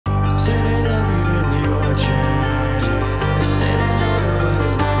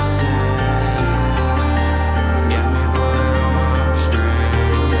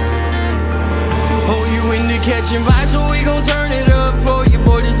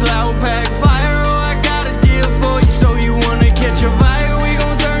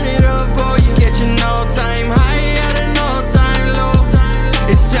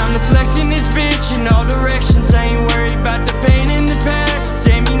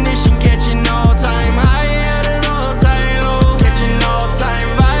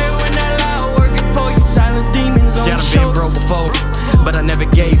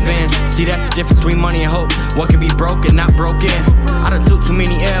Difference between money and hope. What could be broken, not broken. I done took too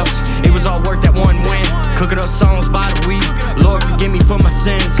many L's. It was all work that one win. Cooking up songs by the week. Lord forgive me for my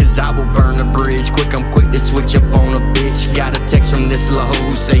sins, cause I will burn the bridge quick. I'm quick to switch up on a bitch. Got a text from this little hoe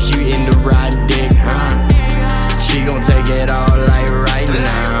who say she into riding dick, huh? She gon' take it all like right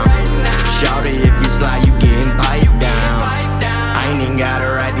now. Shawty, if you slide, you getting piped down. I ain't even gotta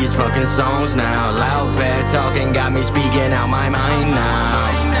write these fucking songs now. Loud pad talking got me speaking out my mind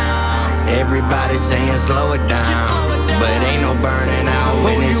now. Everybody saying slow it down, but ain't no burning out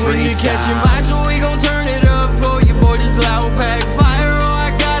when it's freestyle. Catching vibes, so we gon' turn it up for you, boy. This loud pack fire, oh,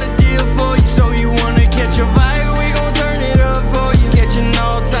 I got a deal for you. So you wanna catch a vibe, we gon' turn it up for you. Catching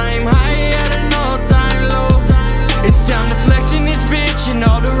all-time high at an all-time low. It's time to flex in this bitch in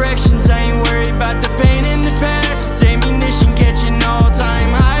all directions. I ain't worried about the pain in the past. It's ammunition, catching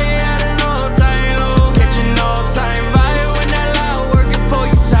all-time high at an all-time low. Catching all-time vibe when that loud working for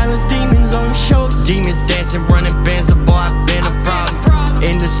you. Silence demons on your shoulder. Demons dancing, running bands, boy, I've been a problem.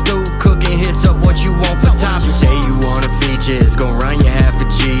 In the stew, cooking hits up what you want for tops. You say you want a feature, it's gon' run you half a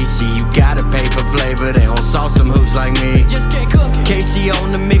G. See, you gotta pay for flavor, they don't sauce them hooks like me. Just can't cook. KC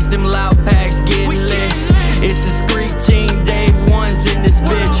on the mix, them loud packs getting lit. It's a street team, day ones in this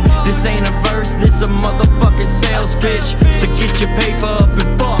bitch. This ain't a verse, this a motherfucking sales pitch. So get your paper up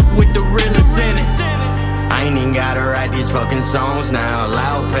and fuck with the realest in it. I ain't even gotta write these fucking songs now.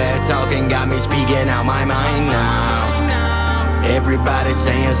 Loud pad talking got me speaking out my mind now. Everybody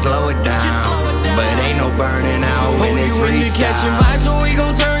saying slow it down, but ain't no burning out when it's freestyle. Catching vibes, so we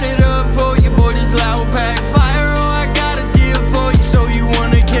gon' turn it up for you, boy. This loud pack fire, oh, I got a deal for you. So you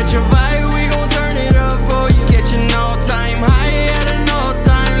wanna catch a vibe, we gon' turn it up for you. Catching all-time high at an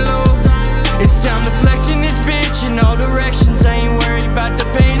all-time low. It's time to flex in this bitch in all directions. I ain't worried about the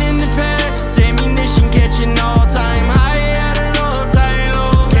pain in the past. It's ammunition, catching all-time high at an all-time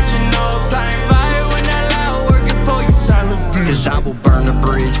low. Catching all-time vibe when that loud working for you. Silence Cause I will burn the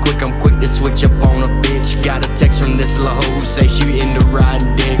bridge quick, I'm quick to switch up on a bitch. Got a text from this little hoe who say she into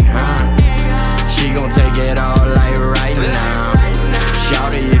riding dick, huh? She gon' take it all like right now.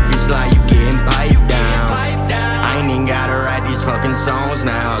 Shawty, if you slide, you getting piped down. I ain't even gotta write these fucking songs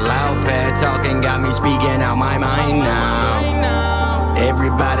now. Loud pad talking got me speaking out my mind now.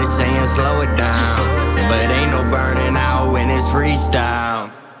 Everybody saying slow it down, but ain't no burning out when it's freestyle.